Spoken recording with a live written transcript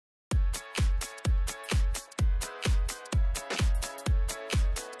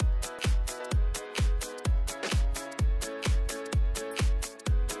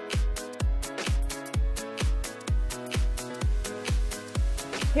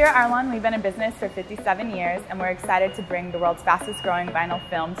Here at Arlon, we've been in business for 57 years, and we're excited to bring the world's fastest growing vinyl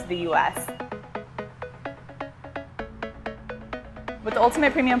film to the US. With the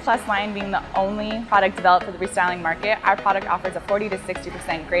Ultimate PremiumPlus line being the only product developed for the restyling market, our product offers a 40 to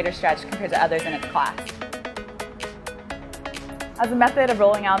 60% greater stretch compared to others in its class. As a method of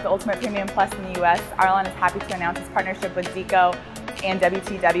rolling out the Ultimate PremiumPlus in the US, Arlon is happy to announce his partnership with Zico and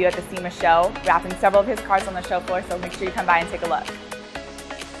WTW at the SEMA show, wrapping several of his cars on the show floor, so make sure you come by and take a look.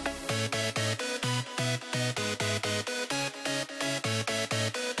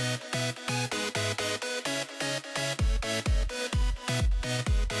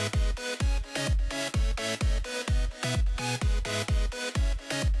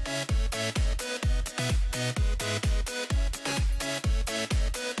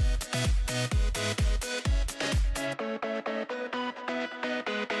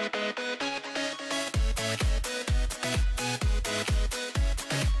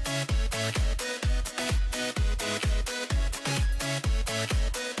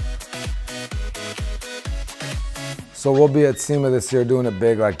 So we'll be at SEMA this year doing it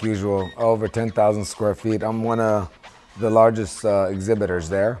big like usual, over 10,000 square feet. I'm one of the largest exhibitors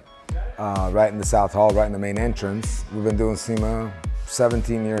there, right in the South Hall, right in the main entrance. We've been doing SEMA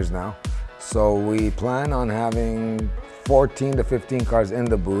 17 years now. So we plan on having 14 to 15 cars in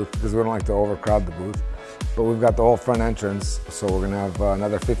the booth because we don't like to overcrowd the booth. But we've got the whole front entrance, so we're gonna have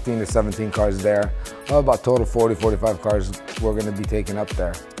another 15 to 17 cars there. About total 40, 45 cars we're gonna be taking up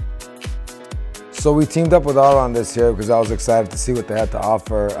there. So we teamed up with Arlon this year because I was excited to see what they had to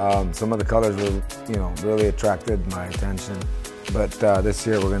offer. Some of the colors were, really attracted my attention. But this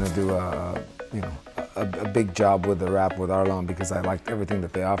year we're going to do a big job with the wrap with Arlon because I liked everything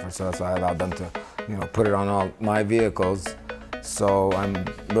that they offer. So that's why I allowed them to, put it on all my vehicles. So I'm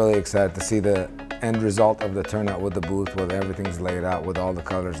really excited to see the end result of the turnout with the booth, where everything's laid out with all the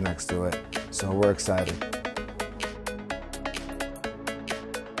colors next to it. So we're excited.